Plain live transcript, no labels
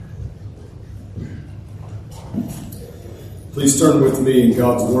Please turn with me in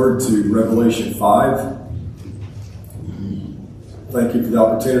God's Word to Revelation 5. Thank you for the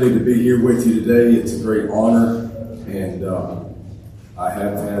opportunity to be here with you today. It's a great honor, and I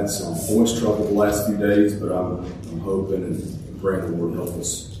have had some voice trouble the last few days, but I'm hoping and praying the Lord help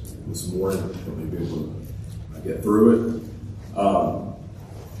us this morning that we'll be able to get through it.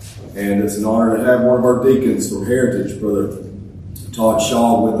 And it's an honor to have one of our deacons from Heritage, Brother Todd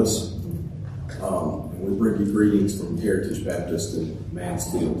Shaw, with us. We bring you greetings from Heritage Baptist in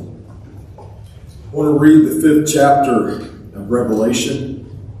Mansfield. I want to read the 5th chapter of Revelation.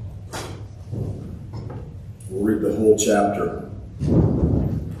 We'll read the whole chapter.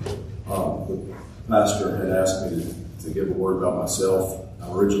 The pastor had asked me to give a word about myself.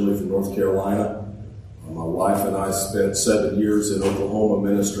 I'm originally from North Carolina. My wife and I spent 7 years in Oklahoma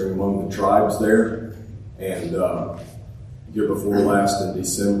ministering among the tribes there. And year before last in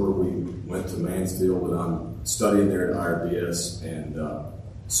December, we went to Mansfield, and I'm studying there at IRBS and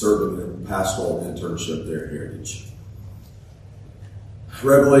serving in a pastoral internship there at Heritage.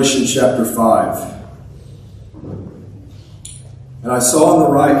 Revelation chapter 5. And I saw in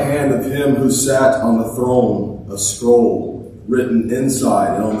the right hand of him who sat on the throne a scroll written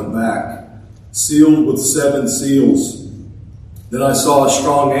inside and on the back, sealed with 7 seals. Then I saw a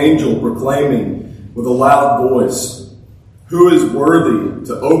strong angel proclaiming with a loud voice, "Who is worthy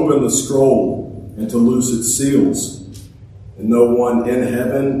to open the scroll and to loose its seals?" And no one in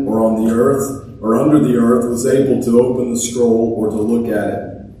heaven or on the earth or under the earth was able to open the scroll or to look at it.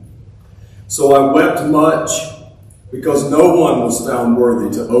 So I wept much because no one was found worthy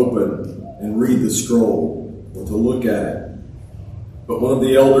to open and read the scroll or to look at it. But one of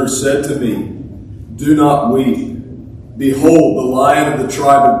the elders said to me, "Do not weep. Behold, the Lion of the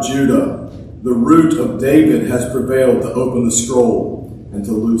tribe of Judah, the root of David, has prevailed to open the scroll and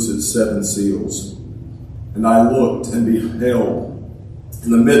to loose its 7 seals." And I looked and beheld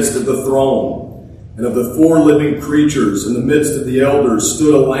in the midst of the throne and of the 4 living creatures, in the midst of the elders,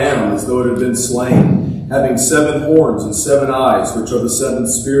 stood a lamb as though it had been slain, having 7 horns and 7 eyes, which are the 7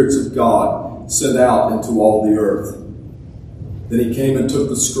 spirits of God sent out into all the earth. Then he came and took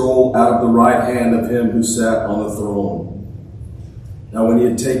the scroll out of the right hand of him who sat on the throne. Now when he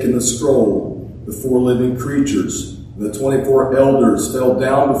had taken the scroll, the 4 living creatures and the 24 elders fell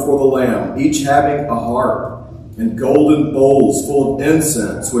down before the Lamb, each having a harp and golden bowls full of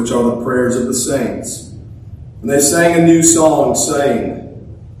incense, which are the prayers of the saints. And they sang a new song, saying,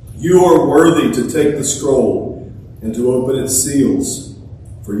 "You are worthy to take the scroll and to open its seals,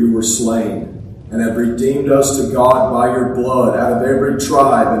 for you were slain, and have redeemed us to God by your blood out of every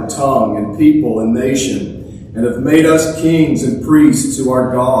tribe and tongue and people and nation, and have made us kings and priests to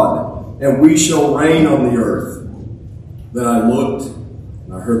our God, and we shall reign on the earth." Then I looked,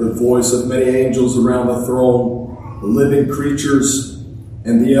 and I heard the voice of many angels around the throne, the living creatures,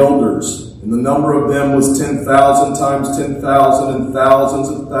 and the elders, and the number of them was 10,000 times 10,000 and thousands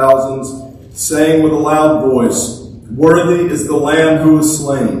of thousands, saying with a loud voice, "Worthy is the Lamb who was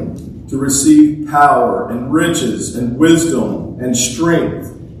slain, to receive power and riches and wisdom and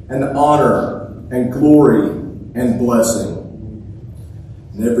strength and honor and glory and blessing."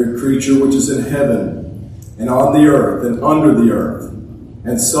 And every creature which is in heaven and on the earth and under the earth,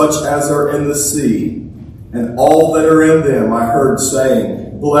 and such as are in the sea, and all that are in them, I heard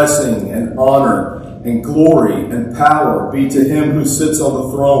saying, "Blessing and honor and glory and power be to him who sits on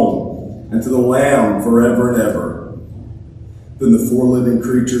the throne and to the Lamb forever and ever." Then the 4 living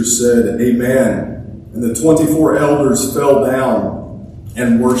creatures said, "Amen." And the 24 elders fell down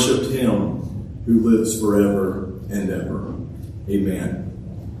and worshipped him who lives forever and ever. Amen.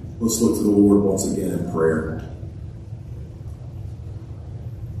 Let's look to the Lord once again in prayer.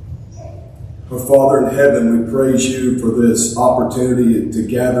 Our Father in heaven, we praise you for this opportunity to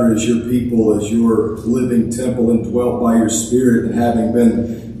gather as your people, as your living temple, and dwelt by your Spirit, and having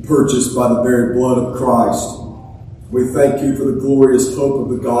been purchased by the very blood of Christ. We thank you for the glorious hope of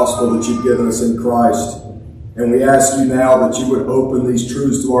the gospel that you've given us in Christ. And we ask you now that you would open these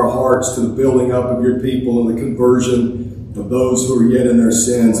truths to our hearts, to the building up of your people and the conversion of those who are yet in their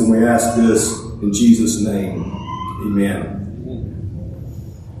sins. And we ask this in Jesus' name. Amen.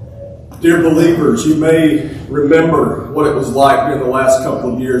 Dear believers, you may remember what it was like during the last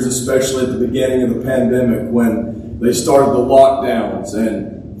couple of years, especially at the beginning of the pandemic, when they started the lockdowns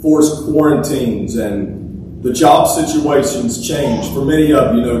and forced quarantines, and the job situations changed for many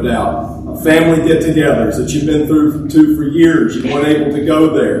of you, no doubt. Family get-togethers that you've been through for years, you weren't able to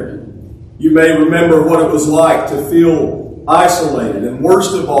go there. You may remember what it was like to feel isolated and,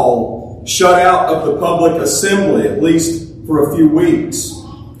 worst of all, shut out of the public assembly, at least for a few weeks.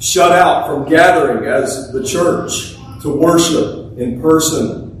 shut out from gathering as the church to worship in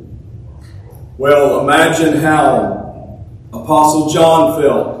person. Well, imagine how Apostle John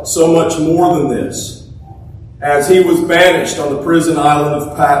felt, so much more than this, as he was banished on the prison island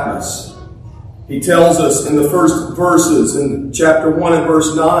of Patmos. He tells us in the first verses, in chapter 1 and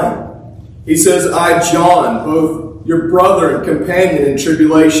verse 9, he says, I, John, both your brother and companion in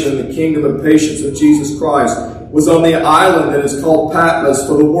tribulation in the kingdom and patience of Jesus Christ, was on the island that is called Patmos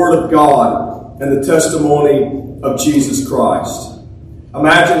for the word of God and the testimony of Jesus Christ.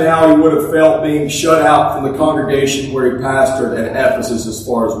 Imagine how he would have felt being shut out from the congregation where he pastored at Ephesus, as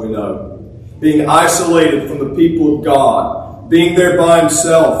far as we know. Being isolated from the people of God, being there by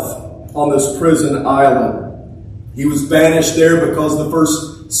himself on this prison island. He was banished there because the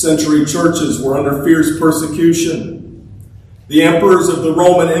first century churches were under fierce persecution. The emperors of the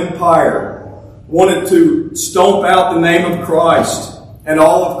Roman Empire wanted to stomp out the name of Christ and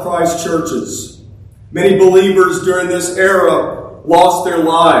all of Christ's churches. Many believers during this era lost their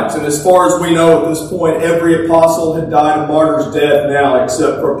lives, and as far as we know at this point, every apostle had died a martyr's death now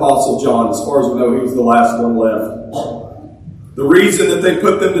except for Apostle John. As far as we know, he was the last one left. The reason that they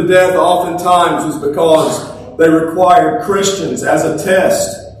put them to death oftentimes was because they required Christians as a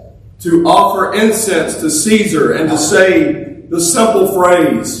test to offer incense to Caesar and to say the simple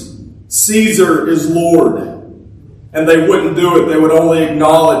phrase, Caesar is Lord. And they wouldn't do it. They would only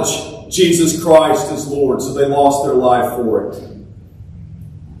acknowledge Jesus Christ as Lord. So they lost their life for it.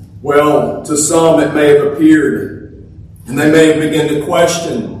 Well, to some it may have appeared, and they may have begun to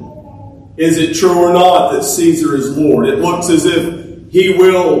question, is it true or not that Caesar is Lord? It looks as if he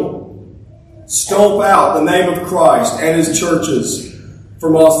will stomp out the name of Christ and his churches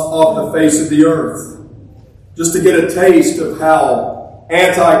from off the face of the earth. Just to get a taste of how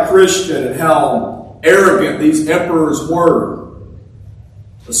anti-Christian and how arrogant these emperors were.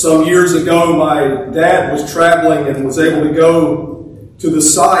 Some years ago, my dad was traveling and was able to go to the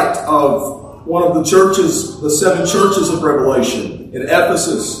site of one of the churches, the 7 churches of Revelation in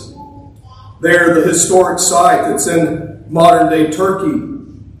Ephesus. There, the historic site that's in modern-day Turkey.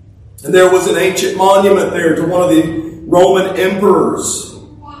 And there was an ancient monument there to one of the Roman emperors.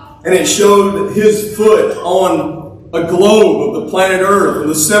 And it showed his foot on a globe of the planet Earth. And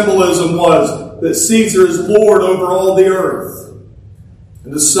the symbolism was that Caesar is Lord over all the earth.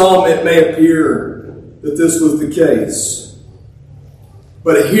 And to some it may appear that this was the case.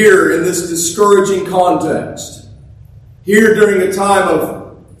 But here, in this discouraging context, here during a time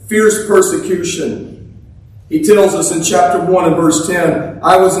of fierce persecution, he tells us in chapter 1 and verse 10,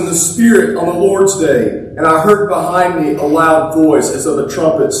 I was in the Spirit on the Lord's day, and I heard behind me a loud voice as of a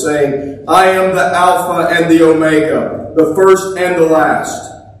trumpet saying, I am the Alpha and the Omega, the first and the last.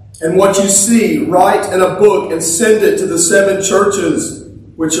 And what you see, write in a book and send it to the 7 churches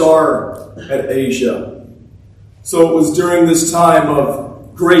which are at Asia. So it was during this time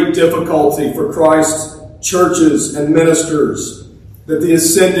of great difficulty for Christ's churches and ministers that the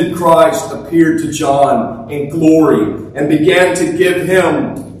ascended Christ appeared to John in glory and began to give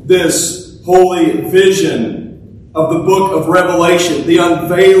him this holy vision of the book of Revelation, the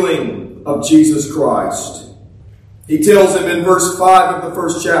unveiling of Jesus Christ. He tells him in verse 5 of the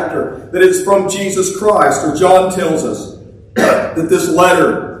first chapter that it's from Jesus Christ, or John tells us that this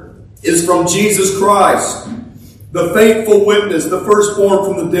letter is from Jesus Christ, the faithful witness, the firstborn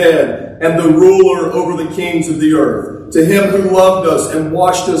from the dead, and the ruler over the kings of the earth. To him who loved us and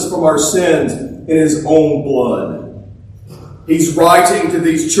washed us from our sins in his own blood. He's writing to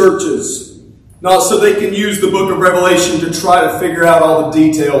these churches, not so they can use the book of Revelation to try to figure out all the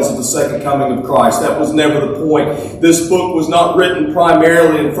details of the second coming of Christ. That was never the point. This book was not written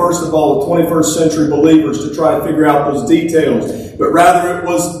primarily, and first of all, with 21st century believers to try to figure out those details. But rather it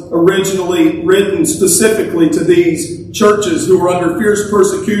was originally written specifically to these churches who were under fierce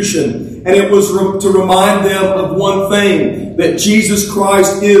persecution. And it was to remind them of one thing, that Jesus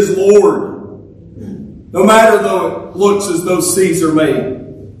Christ is Lord. No matter though it looks as though Caesar may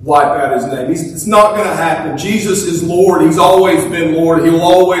wipe out his name. It's not going to happen. Jesus is Lord. He's always been Lord. He will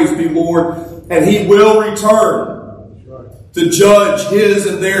always be Lord. And he will return to judge his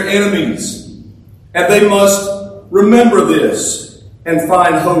and their enemies. And they must remember this and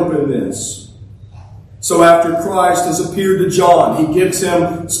find hope in this. So after Christ has appeared to John, he gives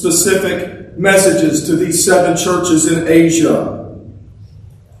him specific messages to these 7 churches in Asia.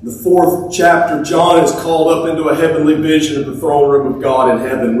 In the 4th chapter, John is called up into a heavenly vision of the throne room of God in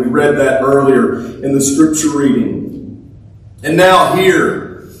heaven. We read that earlier in the scripture reading. And now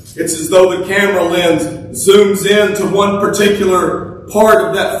here, it's as though the camera lens zooms in to one particular part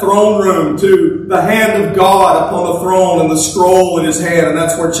of that throne room to the hand of God upon the throne and the scroll in his hand. And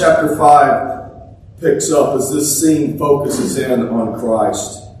that's where chapter 5 picks up as this scene focuses in on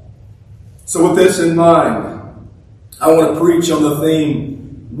Christ. So with this in mind, I want to preach on the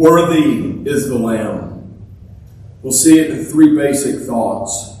theme, worthy is the Lamb. We'll see it in 3 basic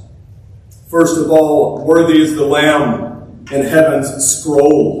thoughts. First of all, worthy is the Lamb in heaven's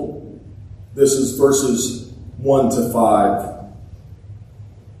scroll. This is verses 1 to 5.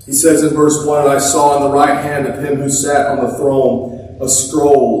 He says in verse 1, "And I saw in the right hand of him who sat on the throne a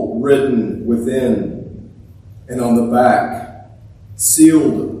scroll written within, and on the back,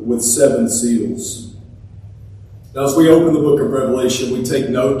 sealed with 7 seals." Now, as we open the book of Revelation, we take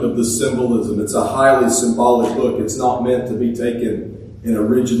note of the symbolism. It's a highly symbolic book. It's not meant to be taken in a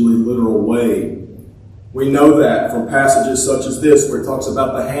rigidly literal way. We know that from passages such as this, where it talks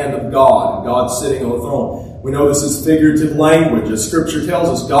about the hand of God, and God sitting on the throne. We know this is figurative language. As Scripture tells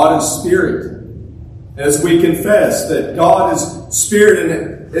us, God is spirit. And as we confess that God is spirit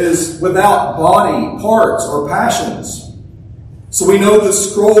and is without body, parts, or passions. So we know the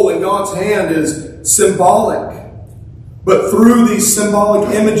scroll in God's hand is symbolic. But through these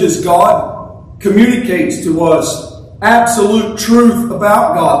symbolic images, God communicates to us absolute truth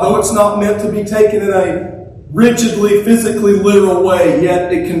about God. Though it's not meant to be taken in a rigidly, physically literal way,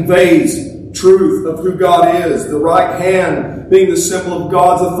 yet it conveys truth of who God is. The right hand being the symbol of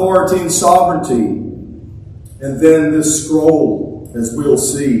God's authority and sovereignty. And then this scroll, as we'll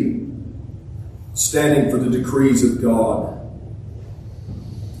see, standing for the decrees of God.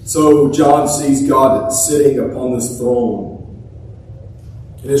 So John sees God sitting upon this throne.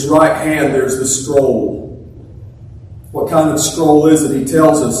 In his right hand there's the scroll. What kind of scroll is it? He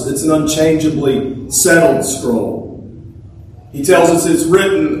tells us it's an unchangeably settled scroll. He tells us it's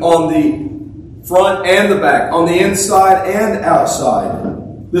written on the front and the back, on the inside and outside.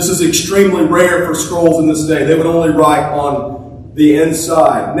 This is extremely rare for scrolls in this day. They would only write on the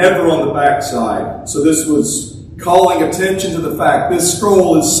inside, never on the back side. So this was calling attention to the fact this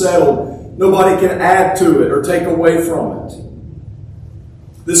scroll is settled. Nobody can add to it or take away from it.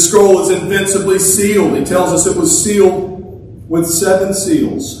 This scroll is invincibly sealed. He tells us it was sealed with 7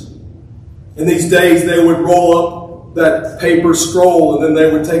 seals. In these days, they would roll up that paper scroll and then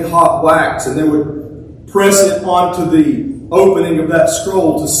they would take hot wax and they would press it onto the opening of that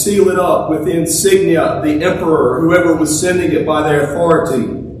scroll to seal it up with the insignia of the emperor or whoever was sending it by their authority.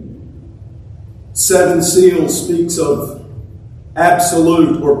 7 seals speaks of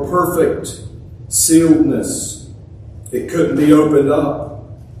absolute or perfect sealedness. It couldn't be opened up.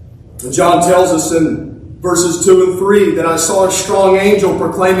 And John tells us in verses 2 and 3 that I saw a strong angel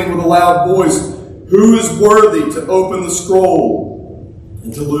proclaiming with a loud voice, "Who is worthy to open the scroll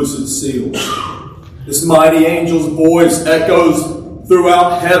and to loose its seals?" This mighty angel's voice echoes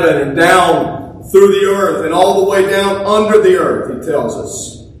throughout heaven and down through the earth and all the way down under the earth, he tells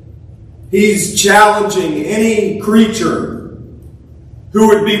us. He's challenging any creature who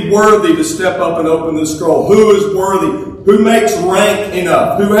would be worthy to step up and open the scroll. Who is worthy? Who makes rank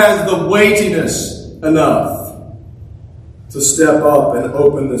enough? Who has the weightiness enough to step up and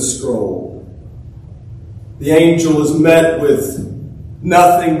open the scroll? The angel is met with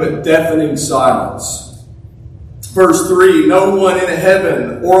nothing but deafening silence. Verse 3, no one in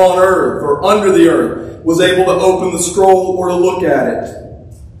heaven or on earth or under the earth was able to open the scroll or to look at it.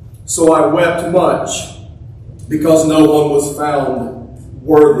 So I wept much because no one was found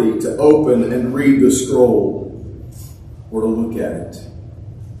worthy to open and read the scroll or to look at it.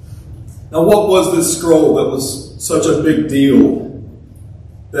 Now, what was this scroll that was such a big deal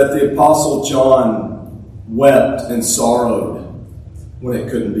that the Apostle John wept and sorrowed when it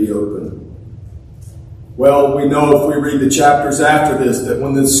couldn't be opened? Well, we know if we read the chapters after this that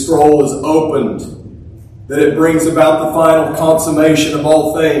when this scroll is opened, that it brings about the final consummation of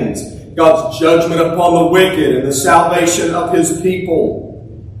all things. God's judgment upon the wicked and the salvation of his people.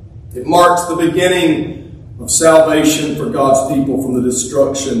 It marks the beginning of salvation for God's people from the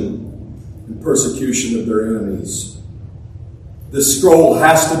destruction and persecution of their enemies. This scroll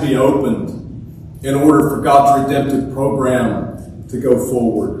has to be opened in order for God's redemptive program to go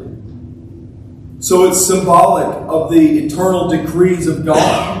forward. So it's symbolic of the eternal decrees of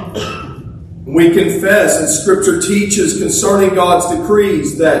God. We confess, and Scripture teaches concerning God's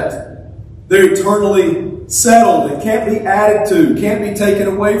decrees, that they're eternally settled and can't be added to, can't be taken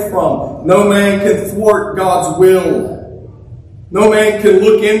away from. No man can thwart God's will. No man can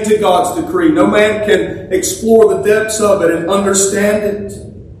look into God's decree. No man can explore the depths of it and understand it.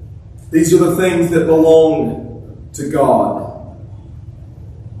 These are the things that belong to God.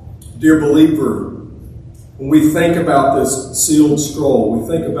 Dear believer, when we think about this sealed scroll, we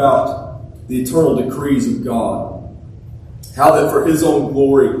think about the eternal decrees of God. How that for His own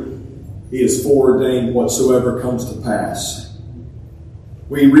glory, He has foreordained whatsoever comes to pass.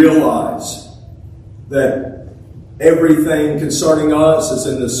 We realize that everything concerning us is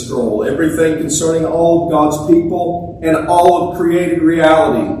in this scroll. Everything concerning all of God's people and all of created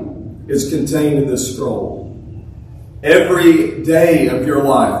reality is contained in this scroll. Every day of your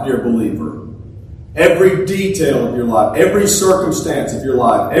life, dear believer, every detail of your life, every circumstance of your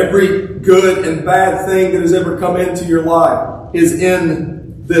life, every good and bad thing that has ever come into your life is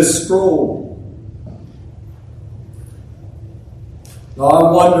in this scroll. Now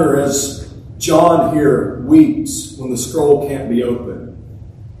I wonder, as John here weeps when the scroll can't be opened,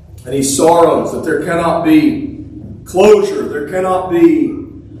 and he sorrows that there cannot be closure, there cannot be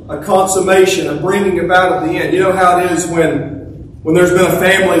a consummation, a bringing about at the end. You know how it is when there's been a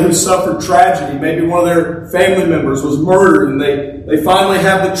family who suffered tragedy. Maybe one of their family members was murdered, and they finally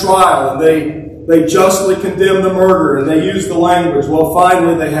have the trial, and they justly condemn the murder, and they use the language, well,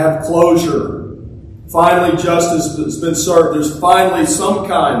 finally they have closure. Finally justice has been served. There's finally some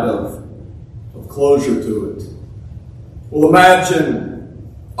kind of closure to it. Well,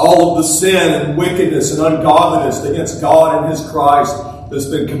 imagine all of the sin and wickedness and ungodliness against God and His Christ that's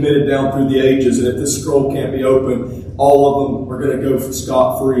been committed down through the ages. And if this scroll can't be opened, all of them are going to go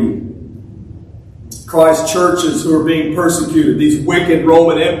scot-free. Christ's churches who are being persecuted, these wicked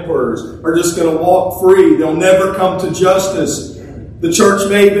Roman emperors, are just going to walk free. They'll never come to justice. The church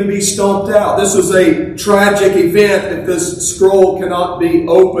may even be stomped out. This is a tragic event if this scroll cannot be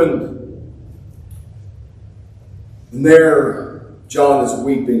opened. And there, John is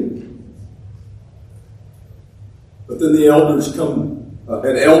weeping. But then the elders come.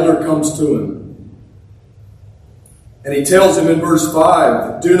 An elder comes to him, and he tells him in verse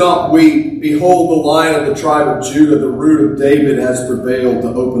 5, "Do not weep. Behold, the Lion of the tribe of Judah, the root of David, has prevailed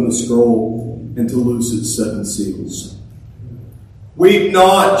to open the scroll and to loose its 7 seals." Weep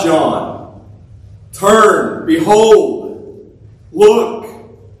not, John. Turn, behold, look.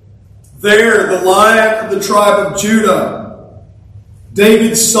 There, the Lion of the tribe of Judah,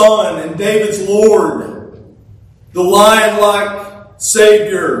 David's son and David's Lord, the lion-like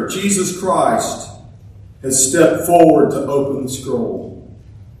Savior, Jesus Christ, has stepped forward to open the scroll.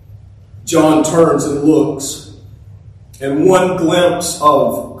 John turns and looks, and one glimpse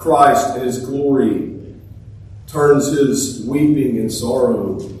of Christ and His glory turns his weeping and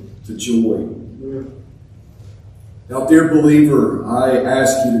sorrow to joy. Now, dear believer, I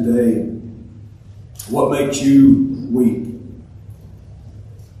ask you today, what makes you weep?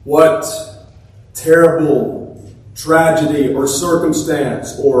 What terrible tragedy or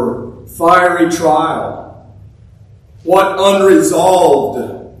circumstance or fiery trial, what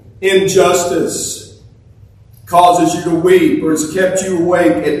unresolved injustice causes you to weep or has kept you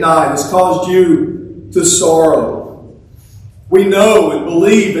awake at night, has caused you to sorrow? We know and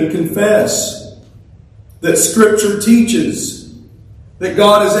believe and confess that Scripture teaches that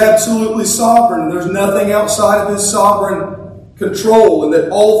God is absolutely sovereign. There's nothing outside of His sovereign control, and that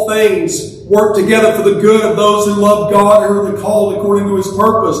all things work together for the good of those who love God and who are called according to His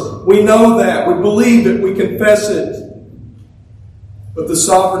purpose. We know that. We believe it. We confess it. But the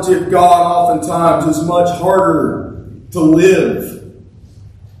sovereignty of God oftentimes is much harder to live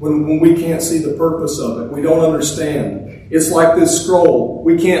when we can't see the purpose of it. We don't understand. It's like this scroll.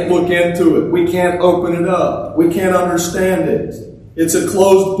 We can't look into it. We can't open it up. We can't understand it. It's a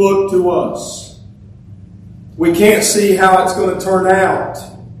closed book to us. We can't see how it's going to turn out.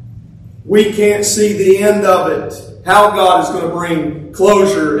 We can't see the end of it. How God is going to bring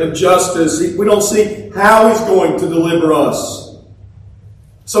closure and justice. We don't see how He's going to deliver us.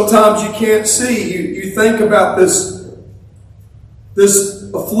 Sometimes you can't see. You think about this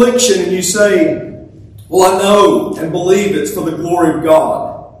affliction and you say, well, I know and believe it's for the glory of God.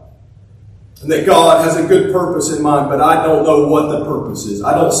 And that God has a good purpose in mind, but I don't know what the purpose is.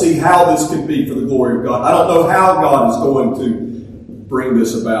 I don't see how this could be for the glory of God. I don't know how God is going to bring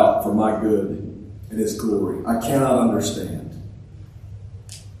this about for my good and His glory. I cannot understand.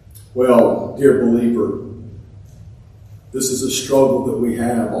 Well, dear believer, this is a struggle that we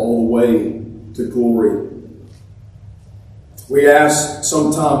have all the way to glory. We ask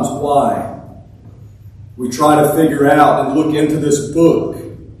sometimes why. We try to figure out and look into this book,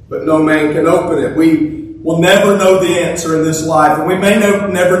 but no man can open it. We will never know the answer in this life, and we may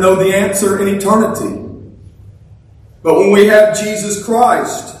never know the answer in eternity. But when we have Jesus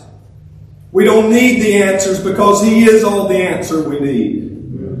Christ, we don't need the answers because He is all the answer we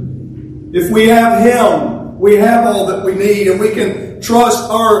need. If we have Him, we have all that we need, and we can trust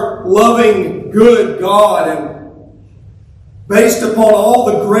our loving good God, and based upon all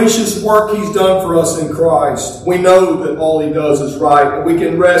the gracious work He's done for us in Christ, we know that all He does is right, and we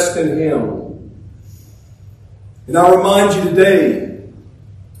can rest in Him. And I remind you today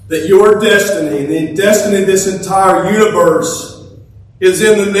that your destiny, the destiny of this entire universe, is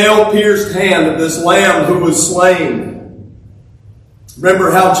in the nail-pierced hand of this Lamb who was slain.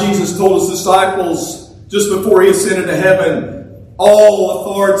 Remember how Jesus told His disciples just before He ascended to heaven, all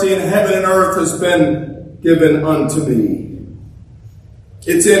authority in heaven and earth has been given unto me.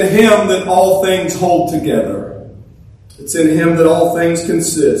 It's in Him that all things hold together. It's in Him that all things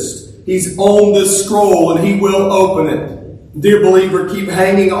consist. He's on this scroll and He will open it. Dear believer, keep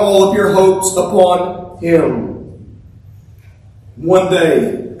hanging all of your hopes upon Him. One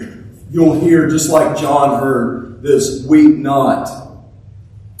day, you'll hear, just like John heard, this, weep not.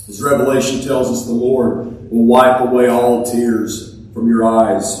 As Revelation tells us, the Lord will wipe away all tears from your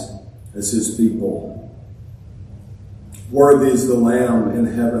eyes as His people. Worthy is the Lamb in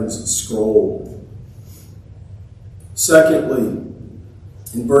heaven's scroll. Secondly,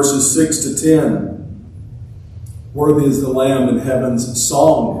 in verses 6 to 10, worthy is the Lamb in heaven's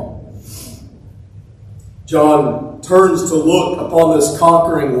song. John turns to look upon this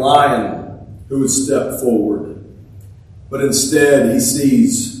conquering lion who has stepped forward. But instead, he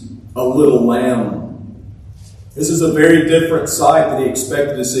sees a little lamb. This is a very different sight than he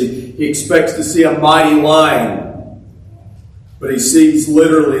expected to see. He expects to see a mighty lion. But he sees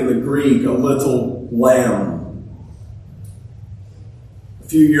literally in the Greek a little lamb. A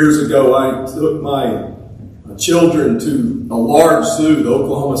few years ago, I took my children to a large zoo, the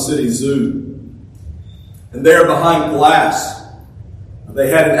Oklahoma City Zoo. And there behind glass, they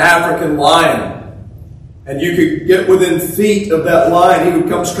had an African lion. And you could get within feet of that lion. He would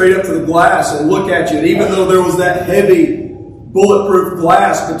come straight up to the glass and look at you. And even though there was that heavy, bulletproof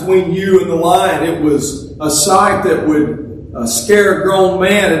glass between you and the lion, it was a sight that would scare a grown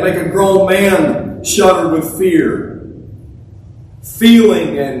man and make a grown man shudder with fear.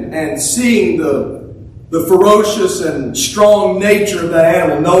 Feeling and seeing the ferocious and strong nature of that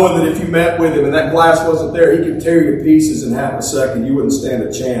animal, knowing that if you met with him and that glass wasn't there, he could tear you to pieces in half a second. You wouldn't stand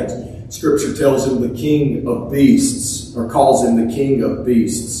a chance. Scripture tells him the king of beasts, or calls him the king of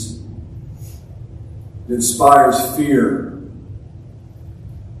beasts. It inspires fear.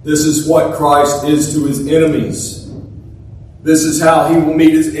 This is what Christ is to His enemies. This is how He will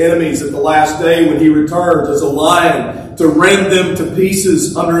meet His enemies at the last day when He returns as a lion to rend them to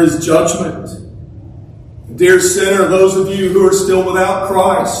pieces under His judgment. Dear sinner, those of you who are still without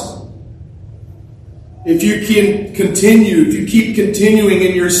Christ, if you keep continuing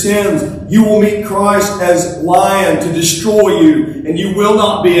in your sins, you will meet Christ as lion to destroy you, and you will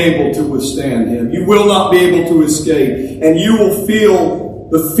not be able to withstand Him. You will not be able to escape, and you will feel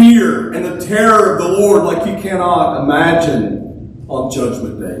the fear and the terror of the Lord like you cannot imagine on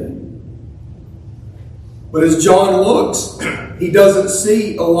Judgment Day. But as John looks, he doesn't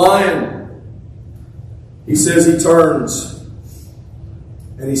see a lion. He says he turns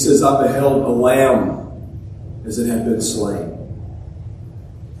and he says, I beheld a lamb as it had been slain.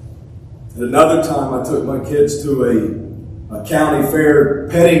 At another time, I took my kids to a county fair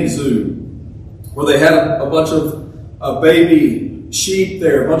petting zoo where they had a bunch of baby sheep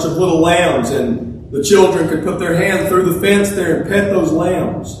there, a bunch of little lambs, and the children could put their hand through the fence there and pet those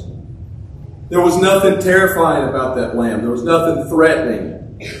lambs. There was nothing terrifying about that lamb. There was nothing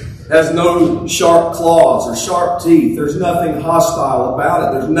threatening. It has no sharp claws or sharp teeth. There's nothing hostile about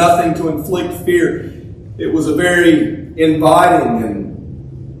it. There's nothing to inflict fear. It was a very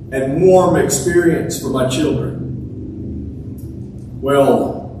inviting and warm experience for my children.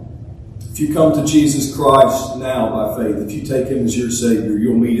 Well, if you come to Jesus Christ now by faith, if you take Him as your Savior,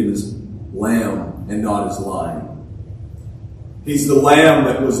 you'll meet Him as lamb and not as lion. He's the lamb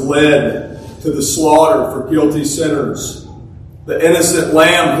that was led to the slaughter for guilty sinners. The innocent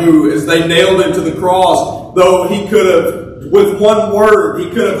lamb who, as they nailed Him to the cross, though He could have, with one word, He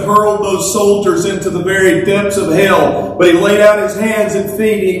could have hurled those soldiers into the very depths of hell. But He laid out His hands and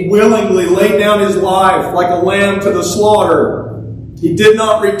feet. He willingly laid down His life like a lamb to the slaughter. He did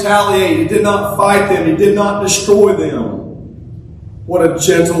not retaliate. He did not fight them. He did not destroy them. What a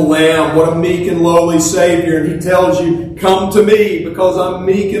gentle lamb. What a meek and lowly Savior. And He tells you, come to me because I'm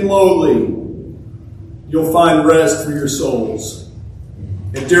meek and lowly. You'll find rest for your souls.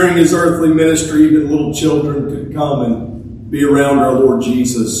 And during His earthly ministry, even little children could come and be around our Lord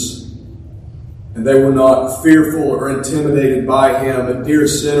Jesus. And they were not fearful or intimidated by Him. And dear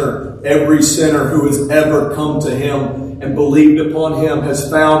sinner, every sinner who has ever come to Him and believed upon him has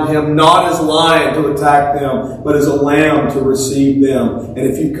found him not as lion to attack them, but as a lamb to receive them. And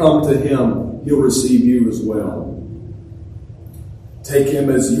if you come to him, he'll receive you as well. Take him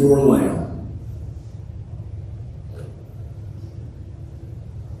as your lamb.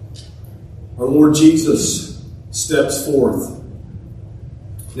 Our Lord Jesus steps forth.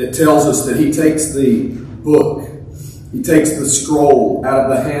 And it tells us that he takes the book, he takes the scroll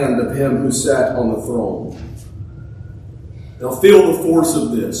out of the hand of him who sat on the throne. Now feel the force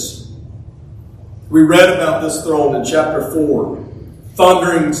of this. We read about this throne in chapter 4.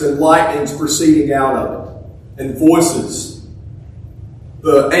 Thunderings and lightnings proceeding out of it, and voices.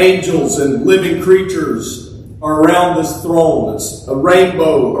 The angels and living creatures are around this throne. It's a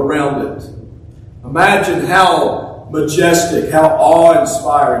rainbow around it. Imagine how majestic, how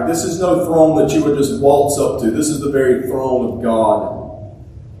awe-inspiring. This is no throne that you would just waltz up to. This is the very throne of God.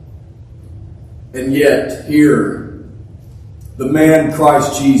 And yet, here, the man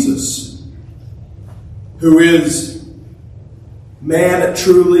Christ Jesus, who is man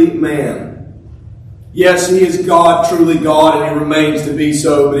truly man. Yes, he is God, truly God, and he remains to be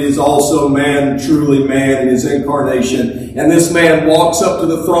so, but he is also man, truly man in his incarnation. And this man walks up to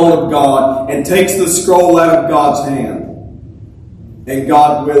the throne of God and takes the scroll out of God's hand. And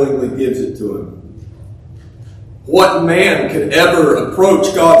God willingly gives it to him. What man could ever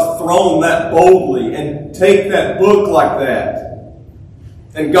approach God's throne that boldly and take that book like that?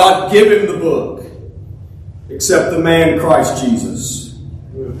 And God give him the book, except the man Christ Jesus.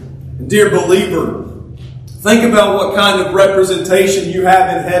 And dear believer, think about what kind of representation you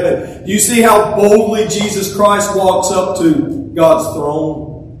have in heaven. Do you see how boldly Jesus Christ walks up to God's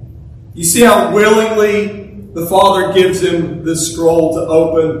throne? You see how willingly the Father gives him this scroll to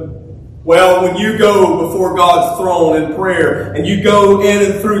open? Well, when you go before God's throne in prayer and you go in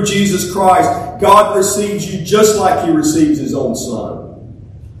and through Jesus Christ, God receives you just like he receives his own Son.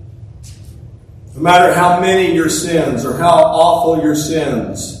 No matter how many your sins or how awful your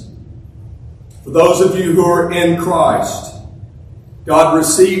sins, for those of you who are in Christ, God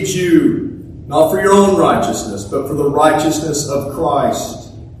receives you not for your own righteousness, but for the righteousness of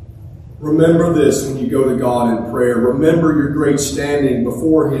Christ. Remember this when you go to God in prayer. Remember your great standing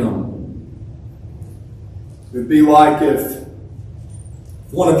before him. It would be like if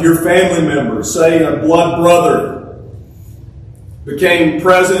one of your family members, say a blood brother, became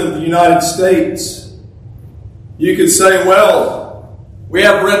president of the United States. You could say, well, we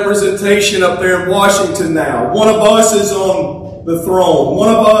have representation up there in Washington now. One of us is on the throne.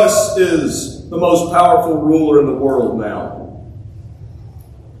 One of us is the most powerful ruler in the world now.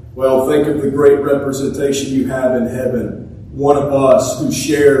 Well, think of the great representation you have in heaven. One of us who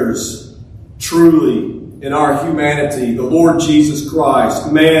shares truly in our humanity. The Lord Jesus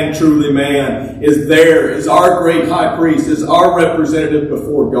Christ, man, truly man, is there, is our great high priest, is our representative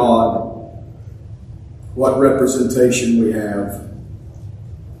before God. What representation we have.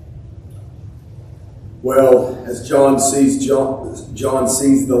 Well, as John sees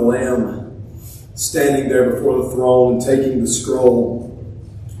the Lamb standing there before the throne and taking the scroll,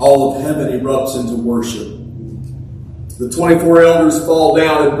 all of heaven erupts into worship. The 24 elders fall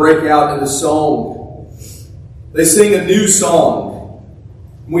down and break out into song. They sing a new song.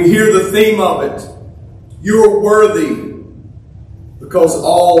 We hear the theme of it. You are worthy because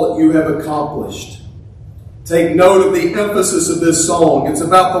all that you have accomplished. Take note of the emphasis of this song. It's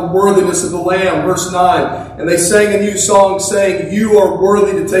about the worthiness of the Lamb. Verse 9. And they sang a new song saying, you are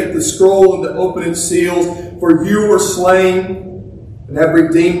worthy to take the scroll and to open its seals, for you were slain and have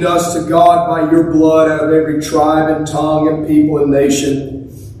redeemed us to God by your blood out of every tribe and tongue and people and nation,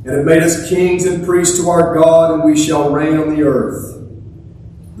 and have made us kings and priests to our God, and we shall reign on the earth.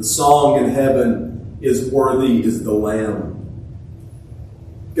 The song in heaven is worthy is the Lamb.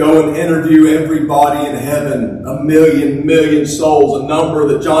 Go and interview everybody in heaven, a million souls, a number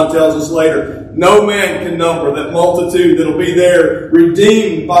that John tells us later. No man can number that multitude that'll be there,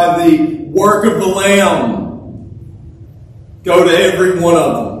 redeemed by the work of the Lamb. Go to every one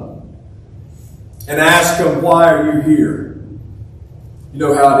of them and ask them, why are you here? You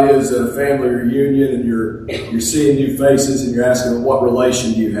know how it is at a family reunion and you're seeing new faces and you're asking them, what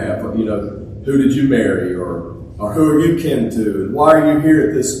relation do you have? Or, who did you marry? Or who are you kin to? And why are you here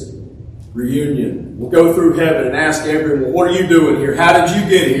at this reunion? We'll go through heaven and ask everyone, what are you doing here? How did you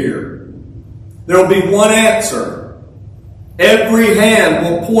get here? There will be one answer. Every hand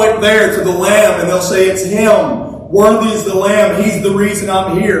will point there to the Lamb and they'll say, it's him. Worthy is the Lamb. He's the reason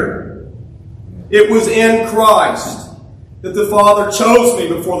I'm here. It was in Christ that the Father chose me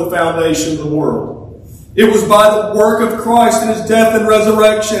before the foundation of the world. It was by the work of Christ and His death and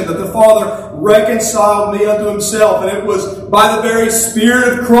resurrection that the Father reconciled me unto Himself. And it was by the very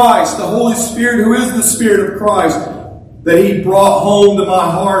Spirit of Christ, the Holy Spirit who is the Spirit of Christ, that He brought home to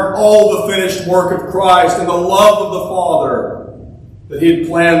my heart all the finished work of Christ and the love of the Father that He had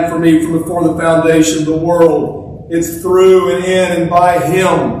planned for me from before the foundation of the world. It's through and in and by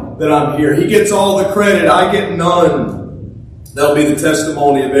Him that I'm here. He gets all the credit. I get none. That'll be the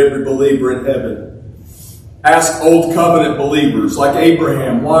testimony of every believer in heaven. Ask Old Covenant believers like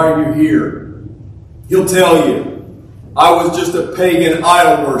Abraham, why are you here? He'll tell you, I was just a pagan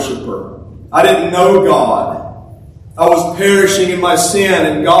idol worshiper. I didn't know God. I was perishing in my sin,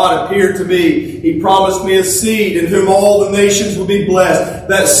 and God appeared to me. He promised me a seed in whom all the nations would be blessed.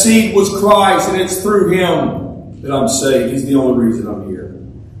 That seed was Christ, and it's through Him that I'm saved. He's the only reason I'm here.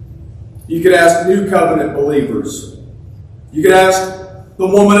 You could ask New Covenant believers. You could ask the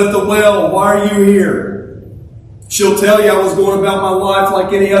woman at the well, why are you here? She'll tell you, I was going about my life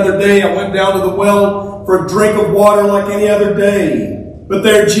like any other day. I went down to the well for a drink of water like any other day. But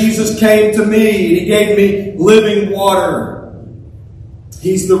there Jesus came to me. He gave me living water.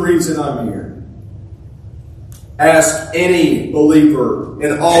 He's the reason I'm here. Ask any believer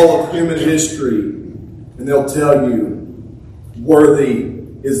in all of human history, and they'll tell you, worthy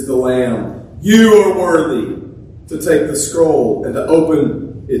is the Lamb. You are worthy to take the scroll and to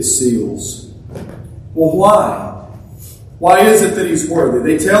open its seals. Well, why? Why is it that He's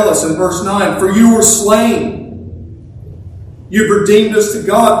worthy? They tell us in verse 9, for you were slain. You've redeemed us to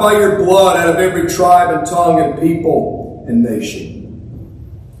God by your blood out of every tribe and tongue and people and nation.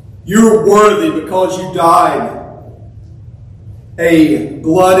 You're worthy because you died a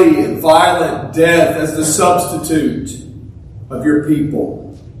bloody, violent death as the substitute of your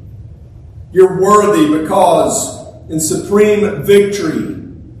people. You're worthy because in supreme victory,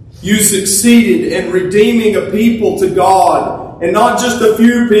 you succeeded in redeeming a people to God, and not just a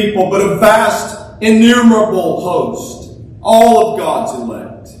few people, but a vast, innumerable host, all of God's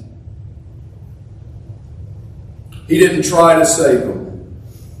elect. He didn't try to save them.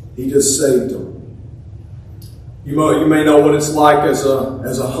 He just saved them. You may know what it's like as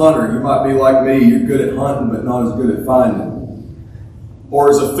a hunter. You might be like me. You're good at hunting, but not as good at finding. Or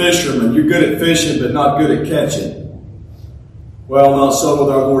as a fisherman, you're good at fishing, but not good at catching. Well, not so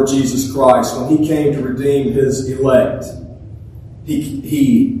with our Lord Jesus Christ. When He came to redeem His elect,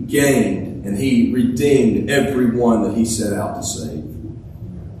 He gained and He redeemed everyone that He set out to save.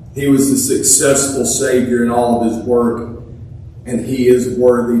 He was the successful Savior in all of His work, and He is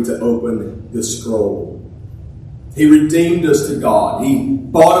worthy to open the scroll. He redeemed us to God. He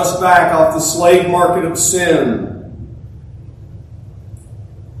bought us back off the slave market of sin.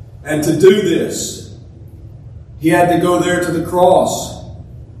 And to do this, He had to go there to the cross,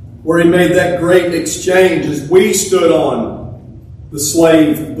 where He made that great exchange as we stood on the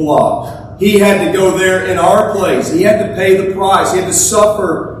slave block. He had to go there in our place. He had to pay the price. He had to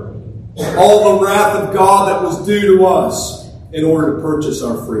suffer all the wrath of God that was due to us in order to purchase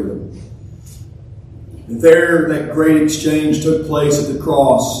our freedom. And there, that great exchange took place at the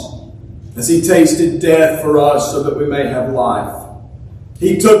cross as He tasted death for us so that we may have life.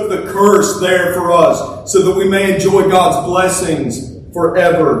 He took the curse there for us so that we may enjoy God's blessings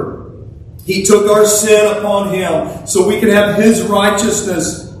forever. He took our sin upon Him so we can have His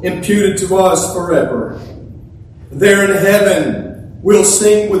righteousness imputed to us forever. There in heaven, we'll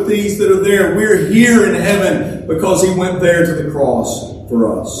sing with these that are there. We're here in heaven because He went there to the cross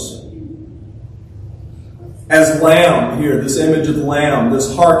for us. As lamb here, this image of the lamb,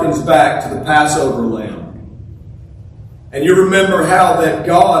 this harkens back to the Passover lamb. And you remember how that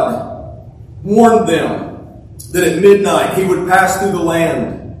God warned them that at midnight He would pass through the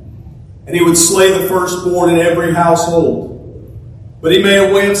land and He would slay the firstborn in every household. But He made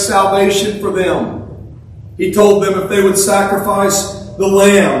a way of salvation for them. He told them if they would sacrifice the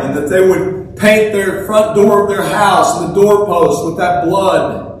lamb and that they would paint their front door of their house and the doorpost with that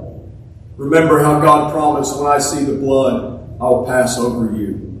blood. Remember how God promised, when I see the blood, I will pass over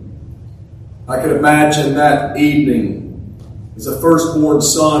you. I can imagine that evening as a firstborn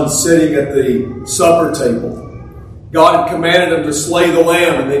son sitting at the supper table. God had commanded him to slay the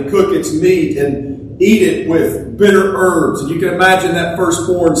lamb and then cook its meat and eat it with bitter herbs. And you can imagine that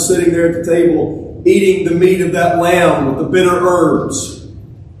firstborn sitting there at the table eating the meat of that lamb with the bitter herbs.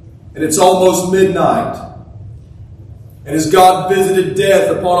 And it's almost midnight. And as God visited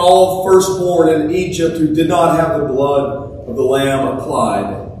death upon all firstborn in Egypt who did not have the blood of the lamb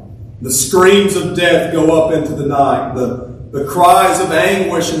applied, the screams of death go up into the night. The cries of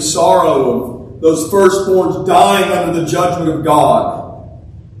anguish and sorrow of those firstborns dying under the judgment of God.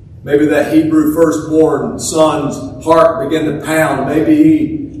 Maybe that Hebrew firstborn son's heart began to pound. Maybe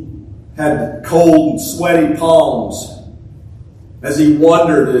he had cold and sweaty palms as he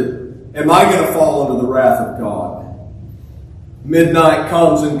wondered, am I going to fall under the wrath of God? Midnight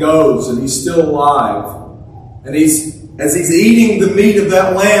comes and goes, and he's still alive. And as he's eating the meat of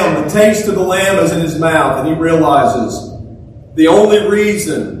that lamb, the taste of the lamb is in his mouth, and he realizes the only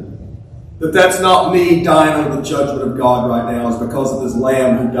reason that that's not me dying under the judgment of God right now is because of this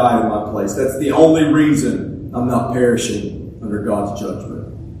lamb who died in my place. That's the only reason I'm not perishing under God's judgment.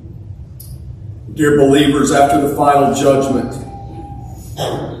 Dear believers, after the final judgment,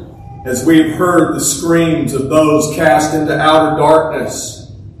 as we've heard the screams of those cast into outer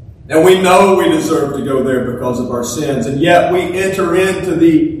darkness, and we know we deserve to go there because of our sins, and yet we enter into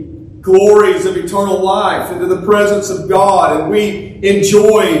the glories of eternal life, into the presence of God, and we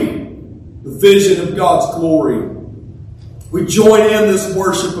enjoy the vision of God's glory. We join in this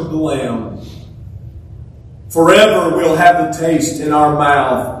worship of the Lamb. Forever we'll have the taste in our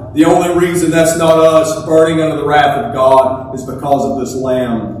mouth. The only reason that's not us burning under the wrath of God is because of this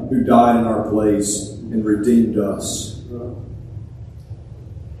Lamb who died in our place and redeemed us.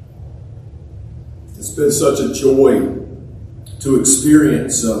 It's been such a joy to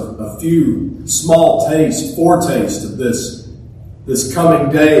experience a few small foretastes of this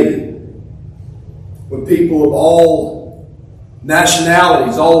coming day, when people of all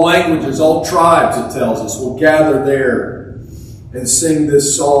nationalities, all languages, all tribes, it tells us, will gather there and sing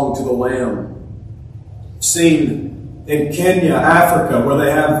this song to the Lamb. Seen in Kenya, Africa, where they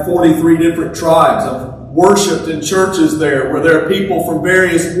have 43 different tribes. I've worshipped in churches there where there are people from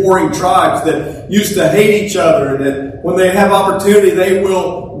various warring tribes that used to hate each other, and that when they have opportunity, they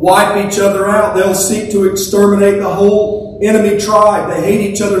will wipe each other out. They'll seek to exterminate the whole enemy tribe. They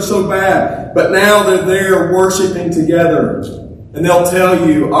hate each other so bad. But now they're there worshiping together. And they'll tell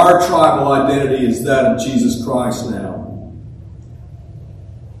you our tribal identity is that of Jesus Christ now.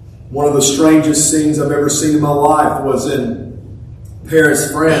 One of the strangest scenes I've ever seen in my life was in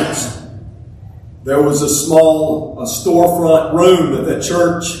Paris, France. There was a small storefront room that the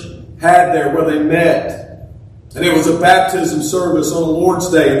church had there where they met. And it was a baptism service on the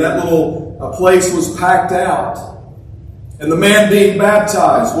Lord's Day. And that little place was packed out. And the man being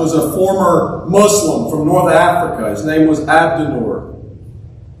baptized was a former Muslim from North Africa. His name was Abdunor.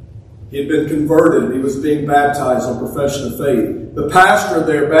 He had been converted and he was being baptized on profession of faith. The pastor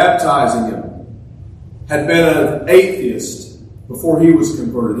there baptizing him had been an atheist before he was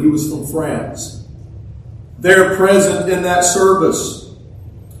converted. He was from France. There present in that service,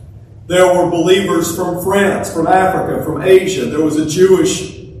 there were believers from France, from Africa, from Asia. There was a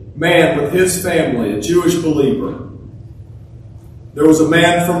Jewish man with his family, a Jewish believer. There was a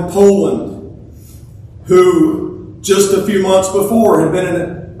man from Poland who just a few months before had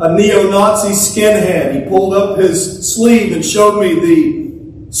been a neo-Nazi skinhead. He pulled up his sleeve and showed me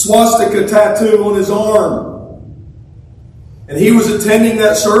the swastika tattoo on his arm. And he was attending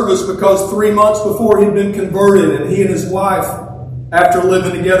that service because 3 months before he'd been converted, and he and his wife, after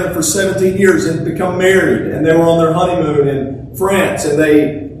living together for 17 years, had become married, and they were on their honeymoon in France, and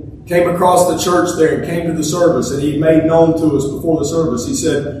they came across the church there and came to the service, and he made known to us before the service. He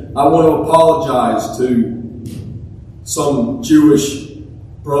said, I want to apologize to some Jewish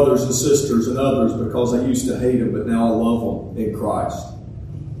brothers and sisters and others because I used to hate them, but now I love them in Christ.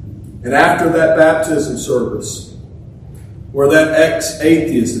 And after that baptism service, where that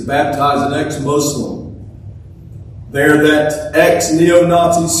ex-atheist had baptized an ex-Muslim, there that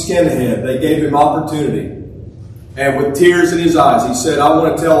ex-neo-Nazi skinhead, they gave him opportunity. And with tears in his eyes, he said, I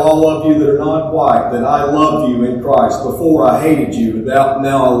want to tell all of you that are not white that I love you in Christ. Before I hated you, and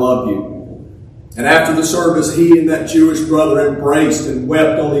now I love you. And after the service, he and that Jewish brother embraced and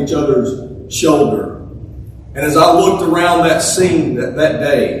wept on each other's shoulder. And as I looked around that scene that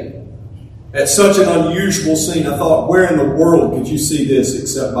day, at such an unusual scene, I thought, where in the world could you see this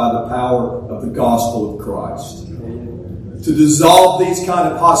except by the power of the gospel of Christ? To dissolve these kind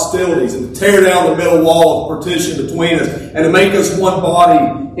of hostilities and to tear down the middle wall of partition between us and to make us one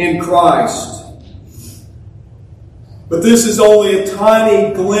body in Christ. But this is only a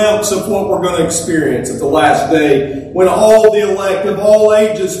tiny glimpse of what we're going to experience at the last day, when all the elect of all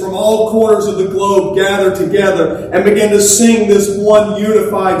ages from all corners of the globe gather together and begin to sing this one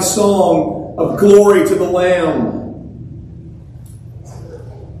unified song of glory to the Lamb.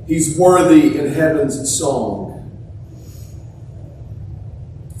 He's worthy in heaven's song.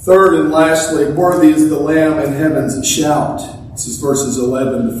 Third and lastly, worthy is the Lamb in heaven's shout. This is verses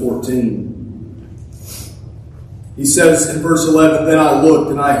 11 to 14. He says in verse 11, "Then I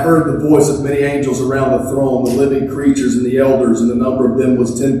looked, and I heard the voice of many angels around the throne, the living creatures and the elders, and the number of them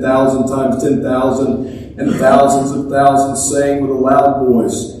was 10,000 times 10,000, and thousands of thousands, saying with a loud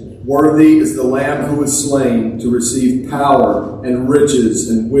voice, Worthy is the Lamb who was slain to receive power and riches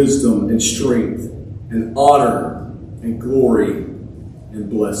and wisdom and strength and honor and glory and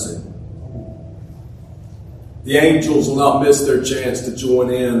blessing." The angels will not miss their chance to join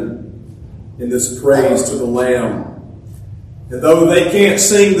in this praise to the Lamb. And though they can't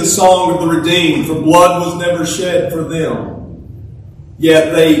sing the song of the redeemed, for blood was never shed for them,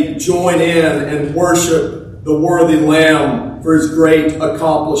 yet they join in and worship the worthy Lamb for his great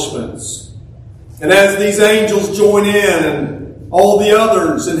accomplishments. And as these angels join in and all the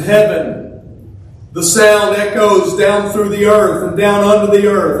others in heaven, the sound echoes down through the earth and down under the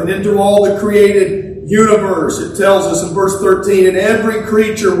earth and into all the created universe. It tells us in verse 13, "And every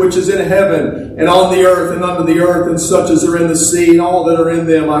creature which is in heaven and on the earth and under the earth, and such as are in the sea, and all that are in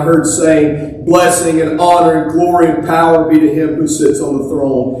them, I heard saying, Blessing and honor and glory and power be to him who sits on the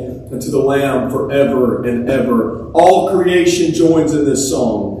throne and to the Lamb forever and ever." All creation joins in this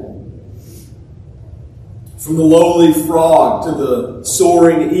song. From the lowly frog to the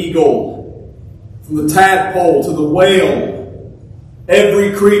soaring eagle, from the tadpole to the whale,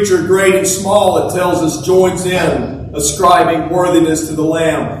 every creature, great and small, it tells us, joins in, ascribing worthiness to the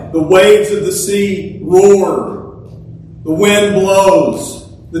Lamb. The waves of the sea roar. The wind blows.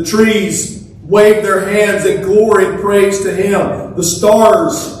 The trees wave their hands in glory and praise to Him. The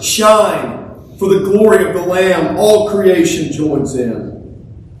stars shine for the glory of the Lamb. All creation joins in.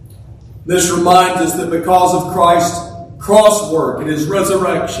 This reminds us that because of Christ's cross work and His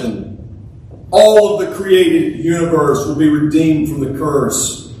resurrection, all of the created universe will be redeemed from the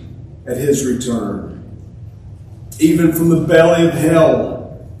curse at His return. Even from the belly of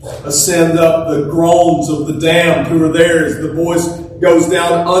hell ascend up the groans of the damned who are there as the voice goes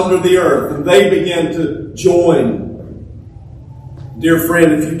down under the earth, and they begin to join. Dear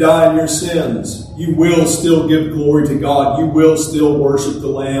friend, if you die in your sins, you will still give glory to God. You will still worship the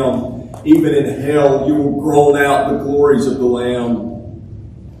Lamb. Even in hell, you will groan out the glories of the Lamb.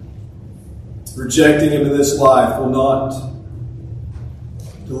 Rejecting Him in this life will not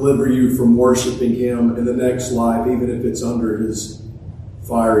deliver you from worshiping Him in the next life, even if it's under His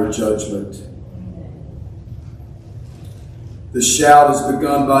fiery judgment. The shout is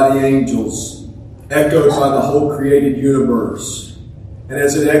begun by the angels, echoed by the whole created universe. And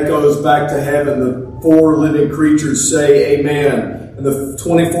as it echoes back to heaven, the 4 living creatures say, Amen. And the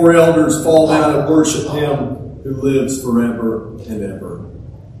 24 elders fall down and worship Him who lives forever and ever.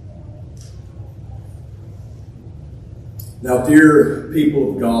 Now, dear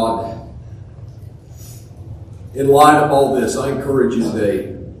people of God, in light of all this, I encourage you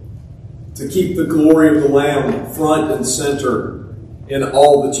today to keep the glory of the Lamb front and center in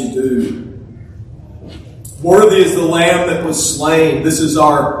all that you do. Worthy is the Lamb that was slain. This is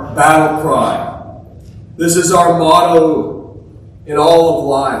our battle cry. This is our motto in all of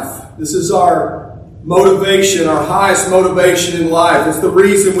life. This is our motivation, our highest motivation in life. It's the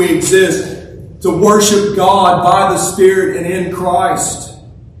reason we exist, to worship God by the Spirit and in Christ.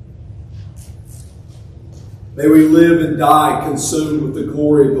 May we live and die consumed with the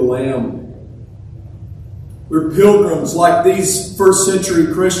glory of the Lamb. We're pilgrims like these first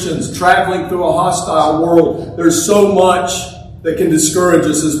century Christians traveling through a hostile world. There's so much that can discourage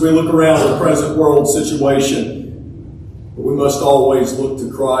us as we look around the present world situation. But we must always look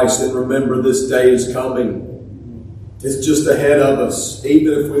to Christ and remember this day is coming. It's just ahead of us.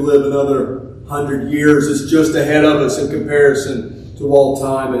 Even if we live another 100 years, it's just ahead of us in comparison to all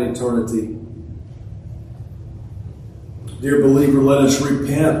time and eternity. Dear believer, let us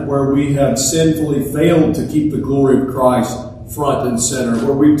repent where we have sinfully failed to keep the glory of Christ front and center,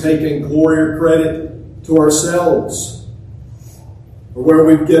 where we've taken glory or credit to ourselves, or where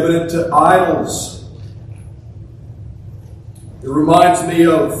we've given it to idols. It reminds me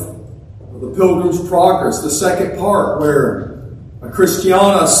of the Pilgrim's Progress, the second part, where a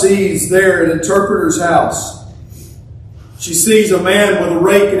Christiana sees there an interpreter's house. She sees a man with a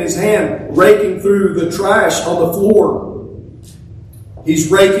rake in his hand, raking through the trash on the floor.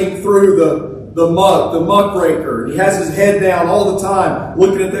 He's raking through the muck raker. He has his head down all the time,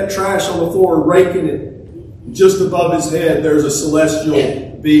 looking at that trash on the floor, raking it. Just above his head, there's a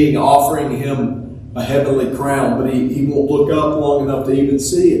celestial being offering him a heavenly crown, but he won't look up long enough to even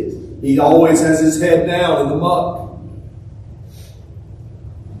see it. He always has his head down in the muck.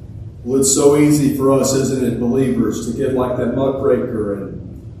 Well, it's so easy for us, isn't it, believers, to get like that muckraker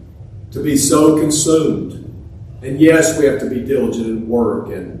and to be so consumed. And yes, we have to be diligent in work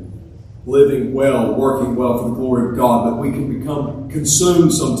and living well, working well for the glory of God, but we can become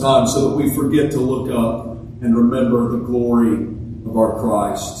consumed sometimes so that we forget to look up and remember the glory of our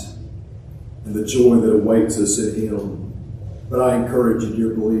Christ and the joy that awaits us in Him. But I encourage you,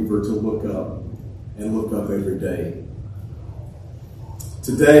 dear believer, to look up and look up every day.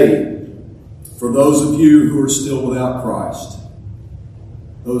 Today, for those of you who are still without Christ,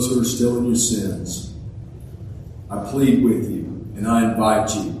 those who are still in your sins, I plead with you and I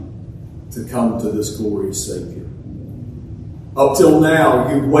invite you to come to this glorious Savior. Up till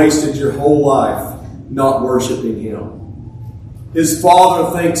now, you've wasted your whole life not worshiping Him. His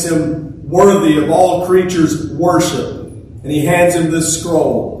Father thinks Him worthy of all creatures' worship, and He hands Him this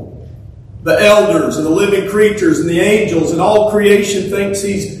scroll. The elders and the living creatures and the angels and all creation thinks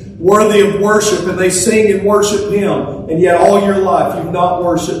He's worthy of worship, and they sing and worship Him, and yet all your life you've not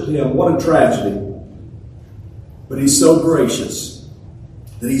worshiped Him. What a tragedy. But He's so gracious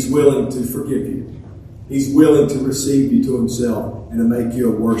that He's willing to forgive you. He's willing to receive you to Himself and to make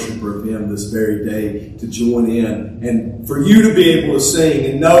you a worshiper of Him this very day, to join in and for you to be able to sing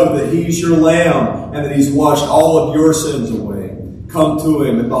and know that He's your Lamb and that He's washed all of your sins away. Come to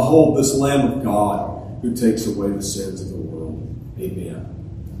Him and behold this Lamb of God who takes away the sins of the world. Amen.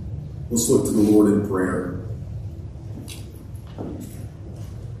 Let's look to the Lord in prayer.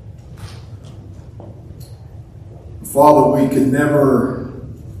 Father, we can never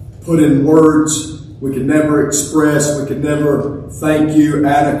put in words, we can never express, we can never thank you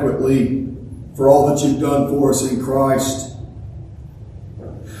adequately for all that you've done for us in Christ.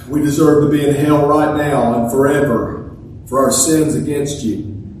 We deserve to be in hell right now and forever for our sins against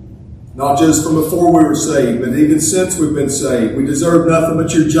you. Not just from before we were saved, but even since we've been saved. We deserve nothing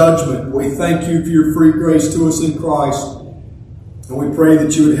but your judgment. We thank you for your free grace to us in Christ. And we pray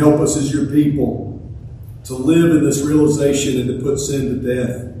that you would help us as your people to live in this realization and to put sin to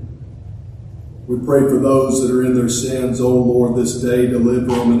death. We pray for those that are in their sins, O Lord, this day. Deliver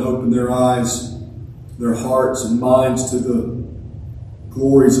them and open their eyes, their hearts and minds to the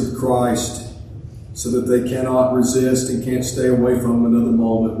glories of Christ so that they cannot resist and can't stay away from them another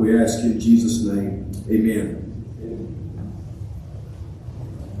moment. We ask you in Jesus' name. Amen.